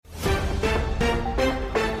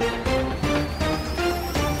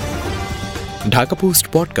Dhaka post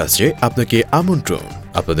পডকাস্টে আপনাকে আমন্ত্রণ।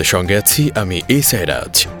 আপনাদের সঙ্গে আছি আমি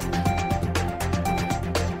সাইরাজ।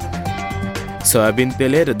 সয়াবিন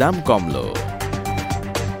তেলের দাম কমল।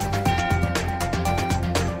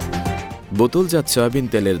 বোতলজাত সয়াবিন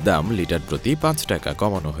তেলের দাম লিটার প্রতি 5 টাকা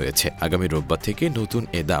কমানো হয়েছে। আগামী রোববার থেকে নতুন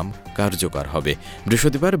এ দাম কার্যকর হবে।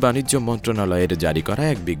 বৃহস্পতিবার বাণিজ্য মন্ত্রণালয়ের জারি করা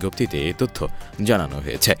এক বিজ্ঞপ্তিতে এ তথ্য জানানো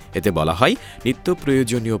হয়েছে। এতে বলা হয়, নিত্য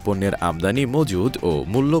প্রয়োজনীয় পণ্যের আমদানি, মজুদ ও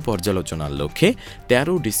মূল্য পর্যালোচনার লক্ষ্যে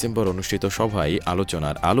 13 ডিসেম্বর অনুষ্ঠিত সভায়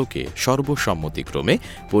আলোচনার আলোকে সর্বসম্মতিক্রমে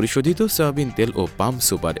পরিশোধিত সয়াবিন তেল ও পাম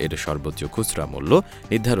সুপার এর সর্বোচ্চ খুচরা মূল্য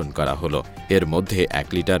নির্ধারণ করা হলো। এর মধ্যে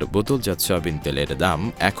 1 লিটার বোতলজাত সয়াবিন তেলের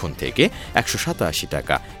দাম এখন থেকে 187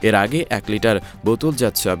 টাকা। এর আগে 1 লিটার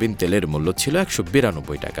বোতলজাত সয়াবিন তেলের মূল্য ছিল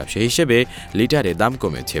 192 টাকা। সেই হিসেবে লিটারে দাম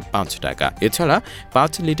কমেছে 5 টাকা। এছাড়া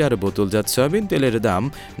 5 লিটার বোতলজাত সয়াবিন তেলের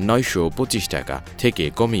দাম 925 টাকা থেকে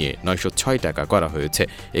কমিয়ে 906 টাকা করা হয়েছে।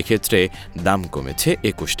 এক্ষেত্রে দাম কমেছে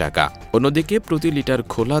 21 টাকা। অন্যদিকে প্রতি লিটার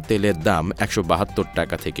খোলা তেলের দাম 172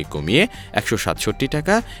 টাকা থেকে কমিয়ে 167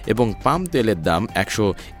 টাকা এবং পাম তেলের দাম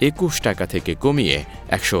 121 টাকা থেকে কমিয়ে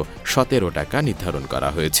 117 টাকা নির্ধারণ করা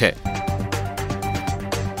হয়েছে।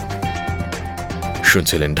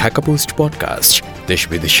 শুনছিলেন ঢাকা পোস্ট পডকাস্ট। দেশ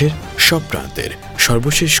বিদেশের সব প্রান্তের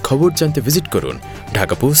সর্বশেষ খবর জানতে ভিজিট করুন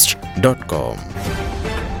ঢাকাপোস্ট.com।